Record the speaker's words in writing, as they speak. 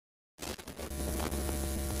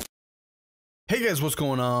Hey guys, what's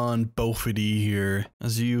going on? Bofeity here.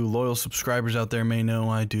 As you loyal subscribers out there may know,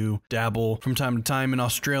 I do dabble from time to time in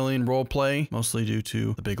Australian roleplay, mostly due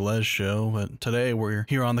to the Big Les show, but today we're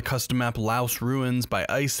here on the custom map Laos Ruins by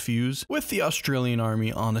Icefuse with the Australian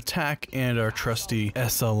army on attack and our trusty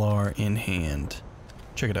SLR in hand.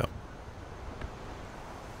 Check it out.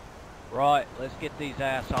 Right, let's get these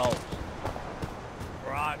assholes.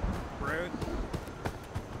 Right, Bruce.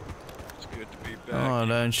 Good to be back. Oh,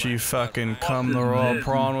 don't you fucking come the raw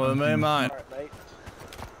prawn with me, mate.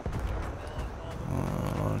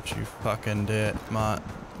 Oh, don't you fucking do it, mate.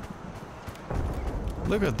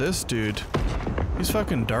 Look at this dude. He's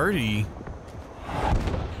fucking dirty.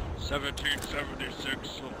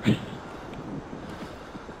 1776.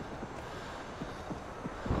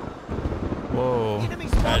 Whoa.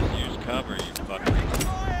 Guys, use cover, you fucking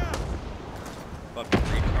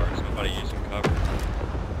retards. Nobody using cover.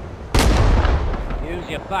 Use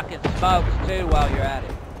your fucking smokes too while you're at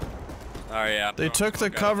it. Oh yeah. They took the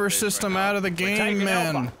cover system out of the game,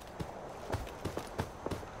 man.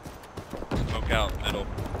 Smoke out middle.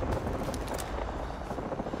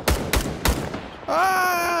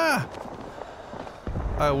 Ah!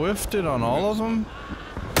 I whiffed it on all of them.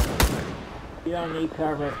 You don't need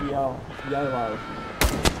cover if you YOLO.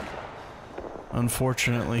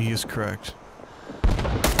 Unfortunately, he's correct.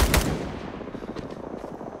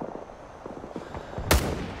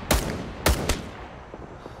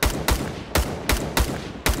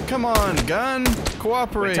 Come on, gun!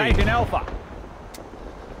 Cooperate! We're taking Alpha.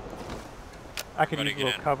 I can Ready, use a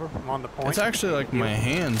little cover from on the point. It's actually like my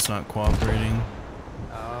hand's not cooperating.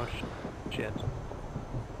 Oh, shit.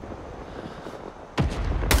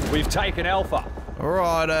 We've taken Alpha.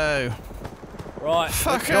 Righto. Right,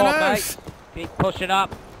 Fucking good job, mate. oath. Keep pushing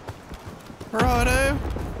up. Righto.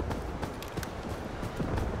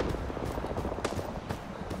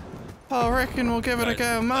 I reckon we'll give it a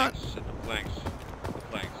go, mate. Sit the flanks.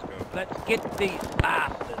 Go. Let's get these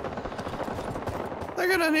bastards. They're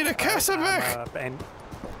gonna need a castle back. And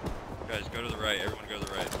Guys, go to the right. Everyone go to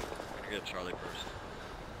the right. We're gonna get Charlie first.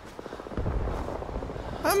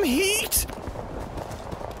 I'm heat.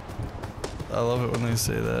 I love it when they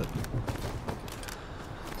say that.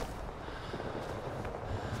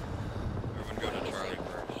 Everyone go to Charlie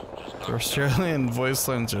first. Just knock The Australian voice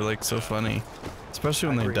lines are like so funny, especially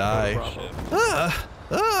when they agree. down. die. Shit. Ah!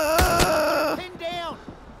 Ah! Pin down!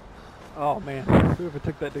 oh man, whoever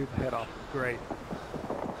took that dude's head off, great.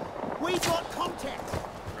 We got contact!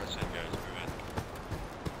 Press in, guys. Move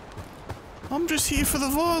in. I'm just here for the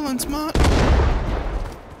violence, mate.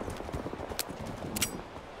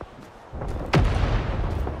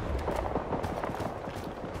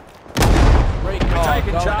 Recon,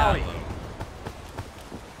 taking going Charlie. out.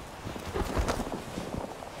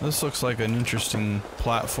 This looks like an interesting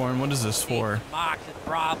platform. What is this for? Marks at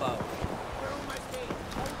Bravo. We're almost there.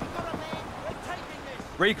 Oh, we got a man! We're taking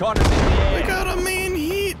this! Recon is in the We air. got a mean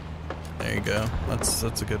heat. There you go. That's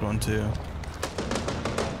a good one too.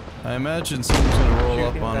 I imagine someone's gonna roll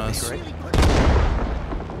up on us. Really quick.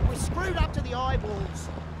 We're screwed up to the eyeballs.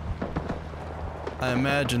 I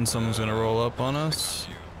imagine someone's gonna roll up on us.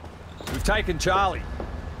 We've taken Charlie.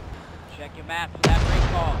 Check your map for that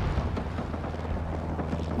recon.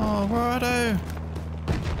 Oh, righto.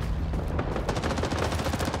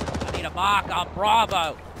 I need a mark on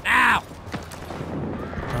Bravo. Now!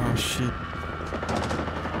 Oh shit.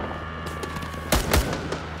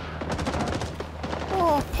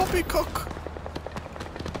 Oh, poppycock.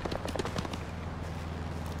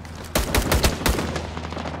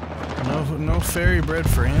 No fairy bread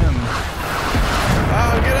for him.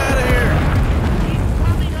 Oh, get out of here.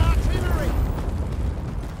 Incoming artillery!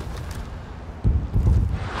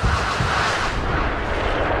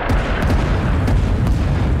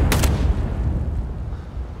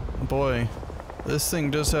 Boy, this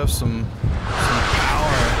thing does have some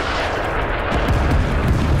power.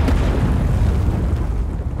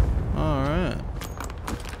 All right.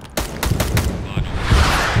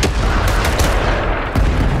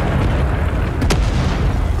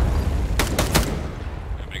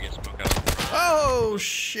 I'm gonna get smoke out. Oh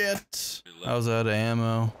shit! I was out of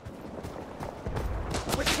ammo.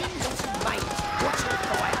 We're kings, mate! Watch the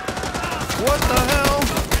fire! What the hell?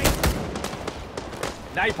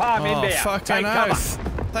 Napalm in Oh, there. fucking Take cover. oath.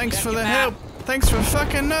 Thanks Check for your the map. help. Thanks for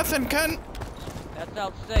fucking nothing, cunt.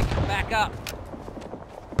 SL6, back up.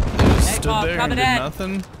 Just stood Napalm there and coming did in.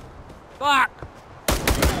 nothing. Fuck!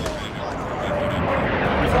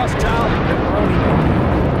 We've lost Charlie.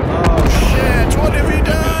 Oh shit! What have you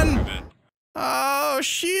done? Oh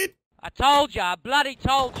shit! I told ya, I bloody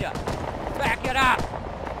told ya. Back it up.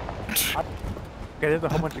 Okay, there's a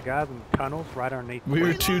whole bunch of guys in the tunnels right underneath. We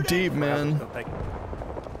were too deep, man.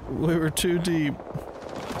 We were too deep.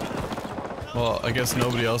 Well, I guess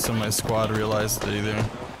nobody else in my squad realized it either.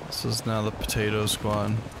 This is now the potato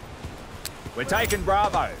squad. We're taking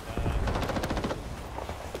Bravo. Right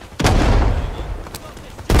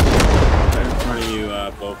in front of you,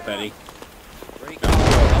 Bofeity.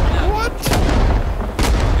 What?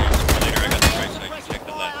 Later, I got the right side. You take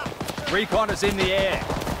the left. Recon is in the air.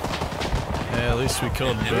 Yeah, at least we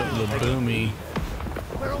killed the boomy.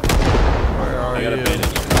 Where are I got a you? bit.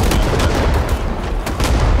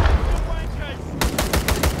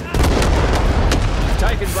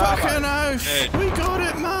 Taking Bravo. Fucking oath! Hey. We got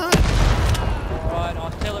it, man! Alright,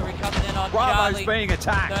 artillery coming in on Bravo's Charlie. being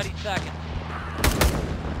attacked. 30 seconds.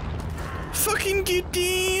 Fucking get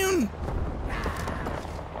down!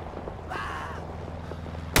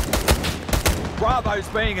 Bravo's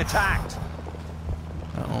being attacked.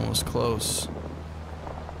 That one was close.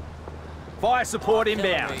 Fire support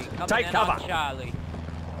Artillery inbound. coming Take in cover. on Charlie.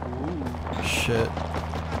 Shit.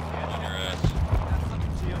 On your ass.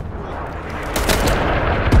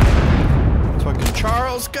 Fucking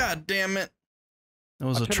Charles, god damn it. That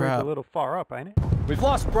was a Artillery's trap. a little far up, ain't it? We've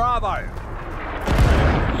lost Bravo.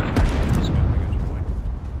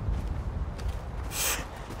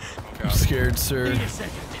 I'm scared, sir. There's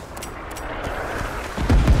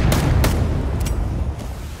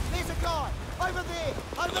a guy! Over there!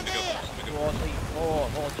 Over there! Aussie 4,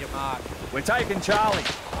 hold your mark. We're taking Charlie.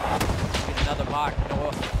 Get another mark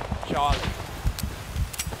north. Charlie.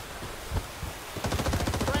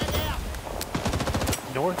 Frag out!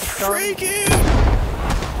 North Charlie? Freaky!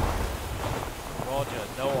 Roger,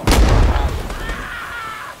 north.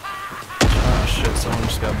 Oh shit, someone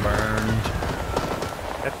just got burned.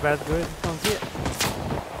 That's about as good as it's gonna get.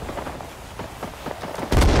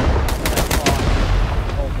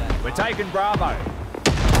 Hold that We're mark. taking Bravo.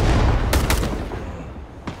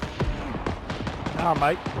 Oh,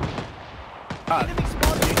 mate. Enemy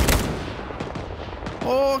spotted!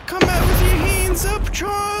 Oh, come out with your hands up,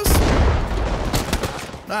 Charles!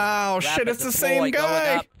 Oh shit, Rapid it's the deploy same going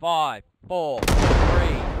guy! up. 5, 4, 3, 2,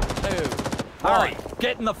 Hurry. 1.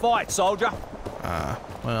 Get in the fight, soldier.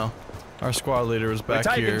 Well, our squad leader was back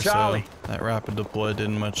taking here, Charlie. so that rapid deploy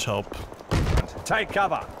didn't much help. Take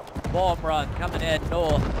cover. Bomb run coming in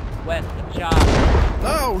north, west of Charlie.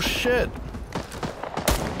 Oh shit!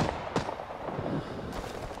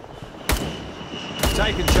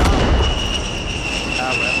 Taking Charlie.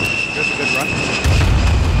 Ah, well. That's a good run.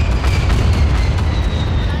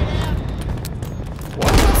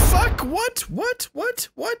 What the fuck?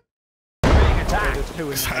 What? Being attacked. There's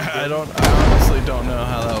two in I honestly don't know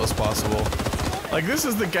how that was possible. Like, this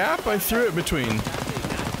is the gap I threw it between.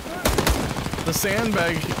 The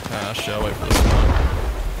sandbag. Ah, shit, I'll wait for the smoke.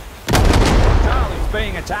 Charlie's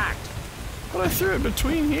being attacked. But I threw it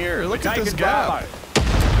between here. Look at Taking this gap. Bravo.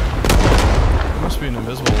 There must be an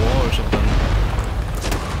invisible wall or something.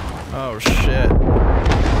 Oh shit.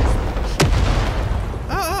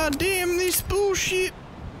 Ah, damn this bullshit.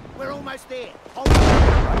 We're almost there! Hold on!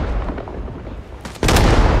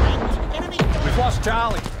 Enemy! We've lost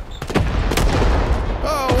Charlie.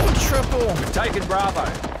 Oh, triple. We've taken Bravo.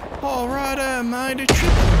 Alright, mate, a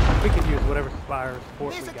triple. We can use whatever fire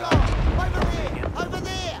support There's we a got. guy! Over there! Over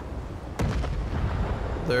there!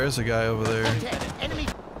 There is a guy over there. Contact! Enemy!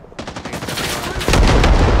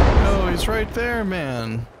 No, he's right there,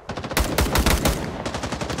 man. I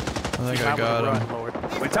think I got him.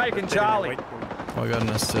 We're taking Charlie. Oh, I got an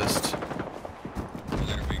assist.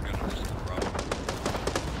 Later, we got to Bravo.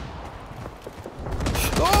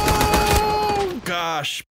 Oh,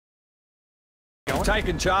 gosh.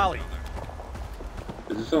 Taking Charlie.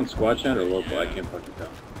 Is this on squad chat or local? I can't fucking tell.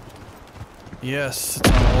 Yes,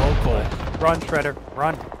 it's on local. Run, Shredder.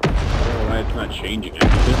 Run. I don't know why it's not changing it.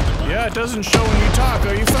 Yeah, it doesn't show when you talk.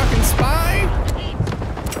 Are you fucking spy?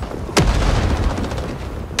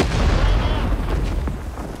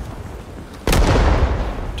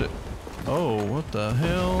 Oh, what the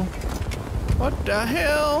hell? What the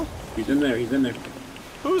hell? He's in there. He's in there.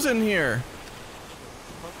 Who's in here?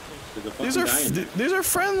 There's a fucking guy in there. These are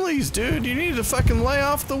friendlies, dude. You need to fucking lay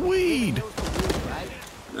off the weed.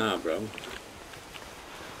 Nah, bro.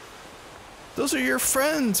 Those are your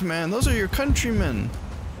friends, man. Those are your countrymen.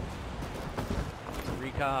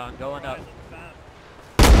 Recon going up.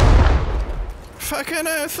 Fucking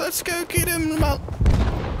earth, let's go get him.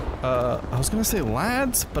 I was gonna say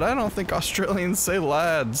lads, but I don't think Australians say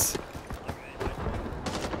lads.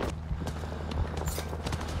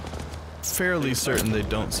 Fairly certain they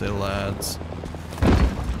don't say lads.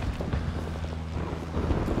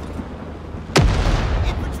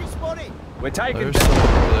 Infantry spotted! We're taking There's someone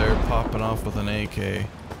over there popping off with an AK.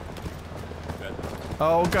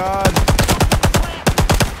 Oh god!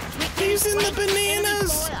 He's in the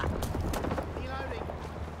bananas!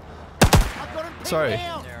 Sorry.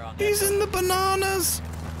 He's in the bananas!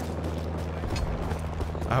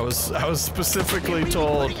 I was specifically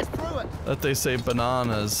told that they say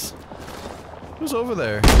bananas. Who's over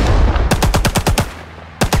there?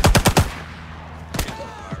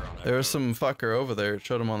 There was some fucker over there. It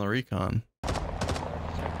showed him on the recon.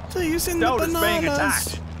 So he's in the Delta's bananas. being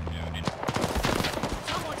attacked.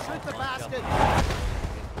 Someone shoot the bastard.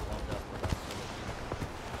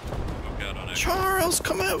 Charles,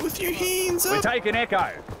 come out with your hands We're up. taking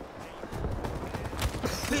Echo.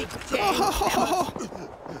 Oh,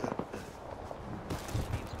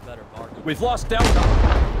 We've lost Delta.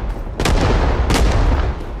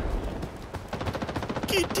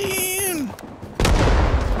 get in.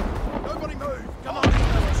 Nobody move. Come on,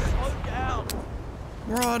 slow down.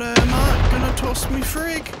 Righto, mate. Gonna toss me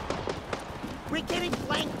frig. We're getting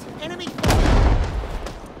flanked. Enemy fire.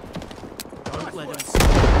 Don't let him see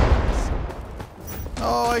us.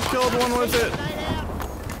 Oh, I killed one with it.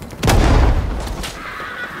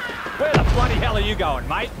 Where the bloody hell are you going,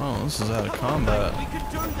 mate? Oh, this is out of combat. We can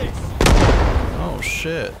do this. Oh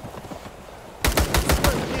shit.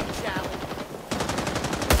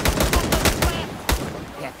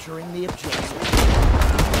 Capturing the objective.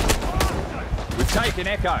 We've taken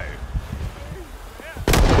Echo.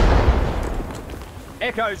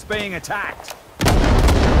 Echo's being attacked.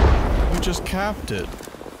 We just capped it.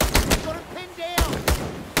 Got him pinned down.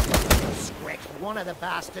 Scratched one of the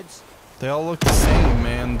bastards. They all look the same,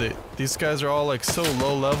 man. These guys are all like so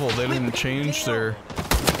low level. They didn't change their.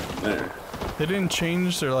 There. They didn't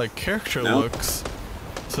change their like character No. looks.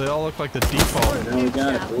 So they all look like the default Now we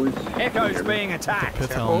got it, boys. Echo's being attacked.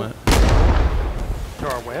 pith helmet. To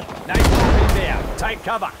our west. Nate's pinned down. Take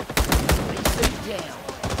cover. BC down.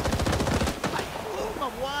 I blew him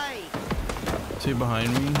away. Is he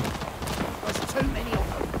behind me? There's too many of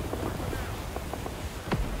them.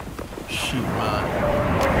 Shit, man.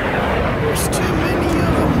 There's too many of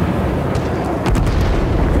them.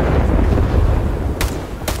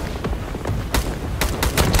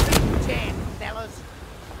 Damn, fellas.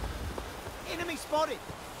 Enemy spotted.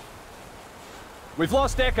 We've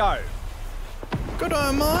lost Echo. Good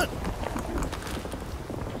eye, mate.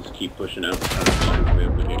 Just keep pushing out.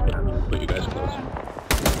 Put you guys closer.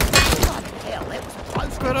 Bloody hell, that was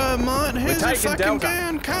close. Good eye, mate. Here's your taking fucking Delta.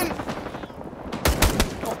 gun, cunt.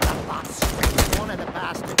 Got the bus. Scratched one of the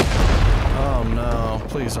bastards. Oh no.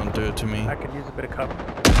 Please don't do it to me. I could use a bit of cover.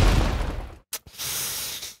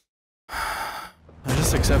 I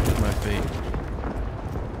just accepted my fate.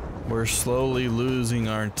 We're slowly losing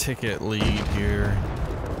our ticket lead here.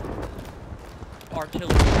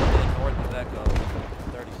 Artillery north of Echo.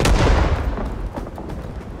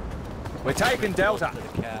 37. We're taking Delta. To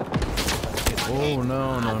the cap. Oh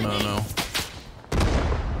no, no, no, no.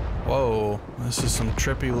 Whoa, this is some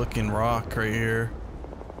trippy looking rock right here.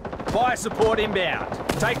 Fire support inbound.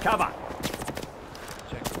 Take cover.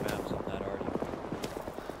 Check the maps on that already.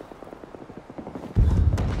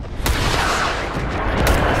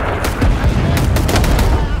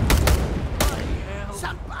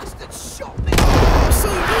 Some bastard shot me. Oh,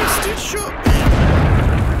 some bastard shot me.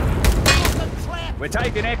 The trap. We're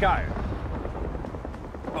taking Echo.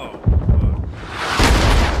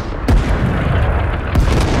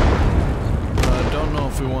 I don't know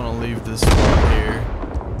if we want to leave this spot here.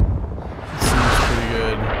 It seems pretty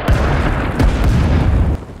good.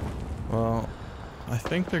 Well, I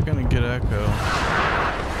think they're gonna get Echo.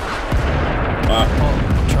 I'll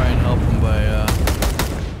try and help them by,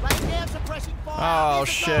 Laying down suppressing fire. Oh, There's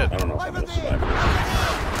a shit. guy. I don't know if I'm Over gonna there. survive.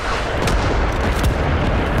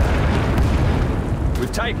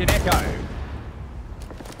 We've taken Echo.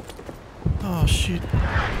 oh shit.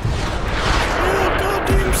 Oh,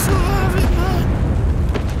 goddamn, still have it, man.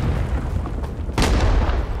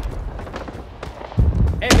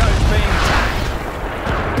 Echo's being attacked.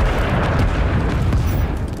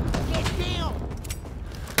 Get down.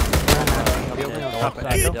 Get down.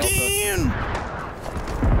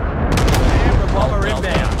 And the bomber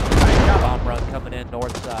inbound. Take cover. Bomb run coming in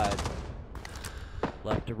north side.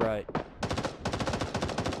 Left to right.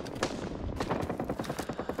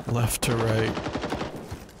 Left to right.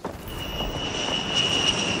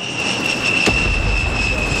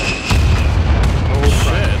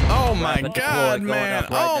 Shit. Oh my Rapid god, deploy going man. up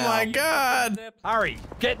right Oh now. my god. Hurry.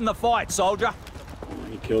 Get in the fight, soldier.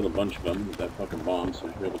 He killed a bunch of them with that fucking bomb, so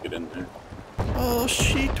he'll be able to get in there. Oh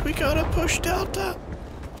shit, we gotta push Delta.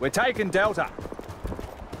 We're taking Delta.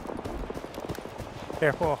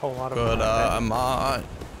 Careful, a whole lot of But them. I'm not.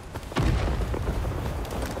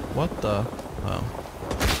 What the? Oh.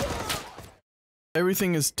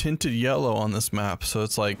 Everything is tinted yellow on this map, so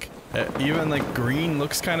it's like even like green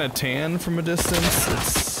looks kind of tan from a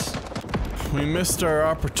distance. We missed our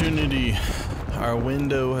opportunity. Our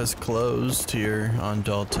window has closed here on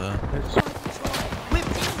Delta. Whip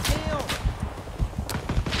intel.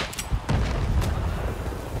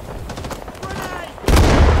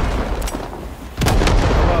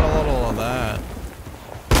 How about a little of that?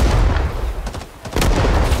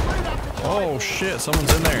 Oh shit,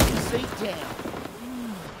 someone's in there. Seat down.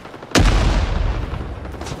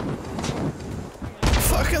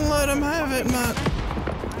 Fucking let him have it, man.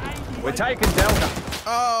 We're taking Delta.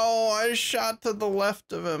 Oh, I shot to the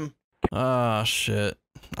left of him. Ah, shit.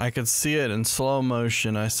 I could see it in slow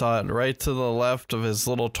motion. I saw it right to the left of his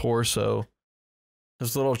little torso.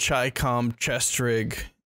 His little Chi-Com chest rig.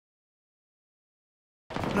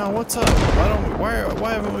 No, what's up?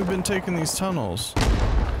 Why haven't we been taking these tunnels?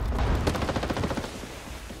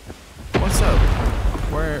 What's up?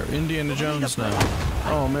 Where Indiana Jones now?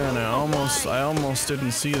 Oh man, I almost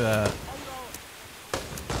didn't see that.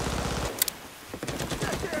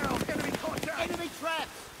 Enemy traps.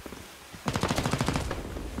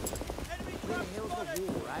 Enemy traps spotted.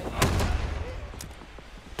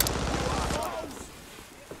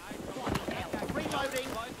 Reloading.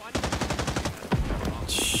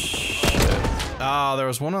 Shit. Ah, there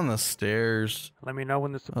was one on the stairs. Let me know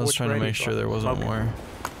when the I support's was trying to ready make so I sure there can wasn't smoke it. more.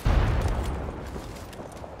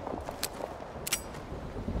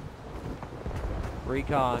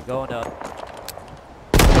 Recon going up.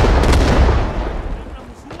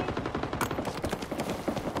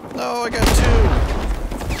 No, I got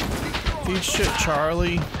two. Eat shit,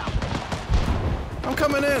 Charlie. I'm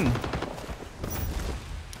coming in.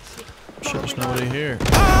 Shit, there's nobody here.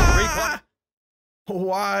 Ah!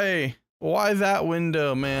 Why? Why that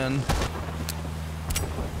window, man?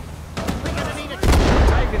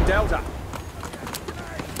 Taking Delta.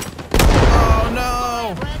 Oh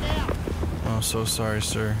no! Oh, so sorry,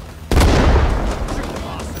 sir. Going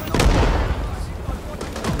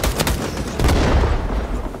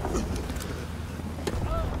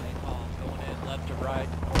in left to right.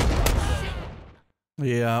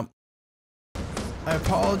 Yeah. I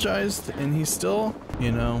apologized, and he still,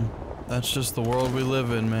 you know, that's just the world we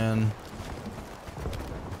live in, man.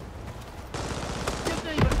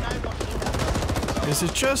 Is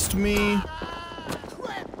it just me?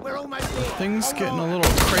 We're almost there. Things getting a little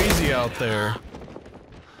crazy out there.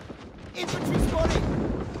 Infantry spotted.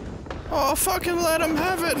 Oh, fucking let him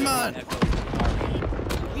have it, man.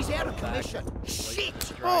 He's out of commission.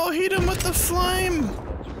 Shit. Oh, hit him with the flame.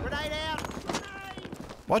 Grenade out.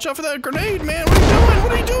 Watch out for that grenade, man. What are you doing?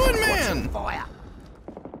 What are you doing, man? Fire.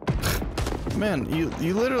 Man,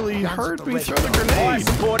 you literally heard me throw the Fire grenade.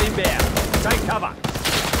 support inbound. Take cover.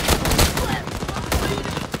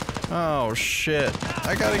 Oh, shit.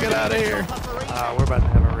 I gotta get out of here. We're about to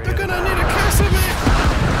have a raid. They're gonna need a case of it.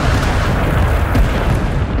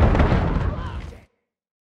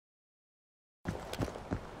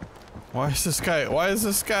 Why is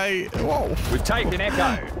this guy, whoa. We've taken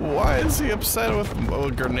Echo. Why is he upset with a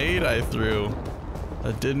grenade I threw?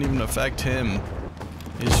 That didn't even affect him.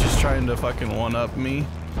 He's just trying to fucking one-up me.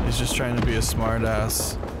 He's just trying to be a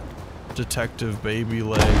smart-ass detective baby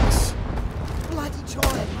legs. Bloody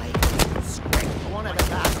child, mate. Squick. One of the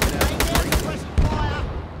bastards. Fire.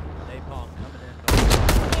 Napalm coming in.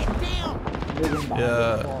 Get down.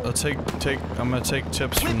 Yeah, I'm gonna take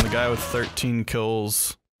tips from the guy with 13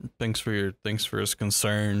 kills. Thanks for his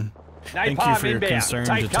concern. Thank you Napalm for your inbound. concern,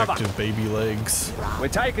 Take cover. Detective Baby Legs. We're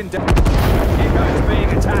taking Delta. Echo's being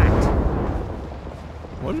attacked.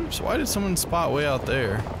 Why did someone spot way out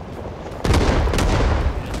there? Away.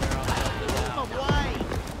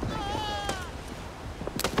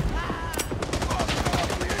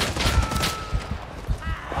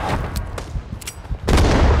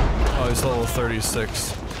 Oh, he's level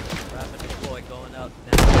 36. Rapid deploy going up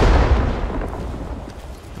now.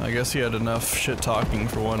 I guess he had enough shit talking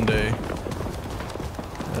for one day.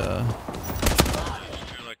 You're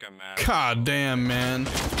like a mad. God damn, man.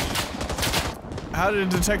 How did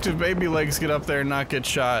Detective Baby Legs get up there and not get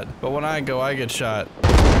shot? But when I go, I get shot.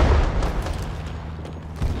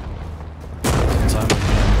 Time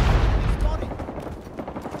again.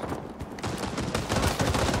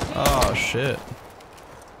 Oh, shit.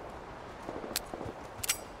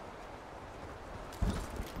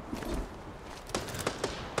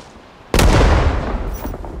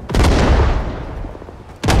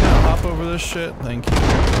 Hop over this shit? Thank you.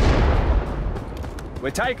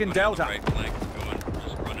 We're taking Delta. Right flank going.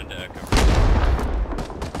 Just run into Echo.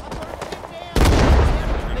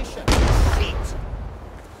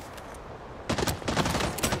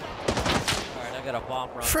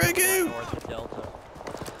 bomb run Frigga! north of Delta.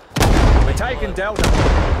 We're taking Delta.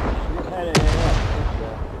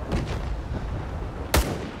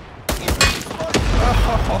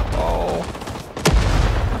 Oh.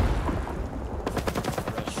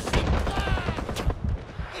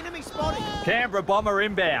 Enemy spotted. Canberra bomber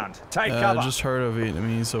inbound. Take I cover. just heard of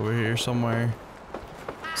Vietnamese over here somewhere.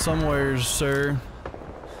 Somewheres, sir.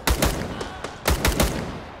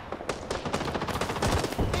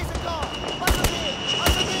 Here's a guy. Over there.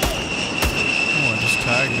 Over there. Oh, I just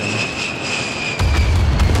tagged him.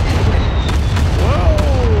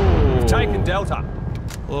 Whoa! Taking Delta.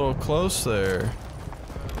 A little close there.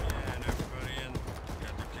 And everybody in.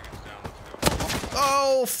 Got their tickets down. Let's go.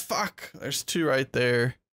 Oh, fuck. There's two right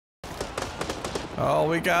there. Oh,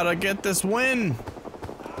 we gotta get this win.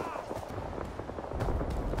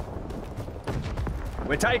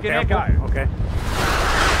 We're taking Careful. Echo. Okay.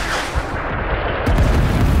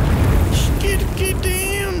 Get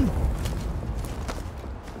down.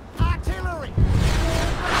 Artillery.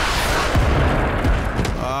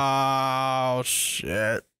 Oh,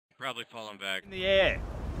 shit. Probably falling back. In the air.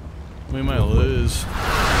 We might lose.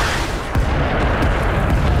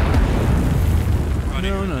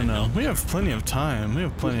 No. We have plenty of time. We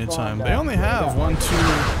have plenty of time. They only have 1, 2, 3 people.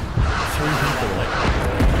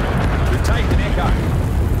 We're taking Echo.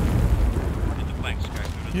 Get the flanks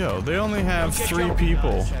cracked. Yo, they only have 3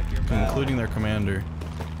 people, including their commander.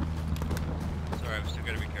 Sorry, we still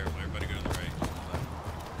gotta be careful. Everybody go to the right.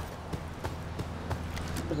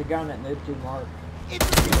 There's a guy on that noob too, Mark.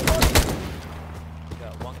 Infantry spotted.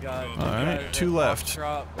 Got one guy. Alright, 2 left.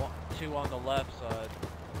 Drop, 2 on the left side.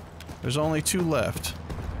 There's only 2 left.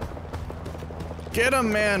 Get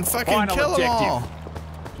him, man! Fucking Final kill them all!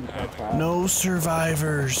 Keep No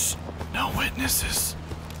survivors. No witnesses.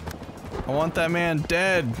 I want that man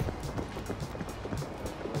dead.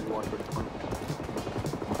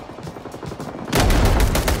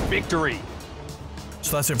 Victory.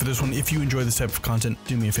 So that's it for this one. If you enjoy this type of content,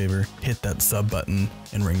 do me a favor, hit that sub button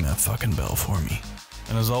and ring that fucking bell for me.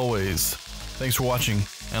 And as always, thanks for watching,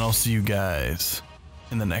 and I'll see you guys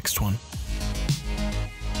in the next one.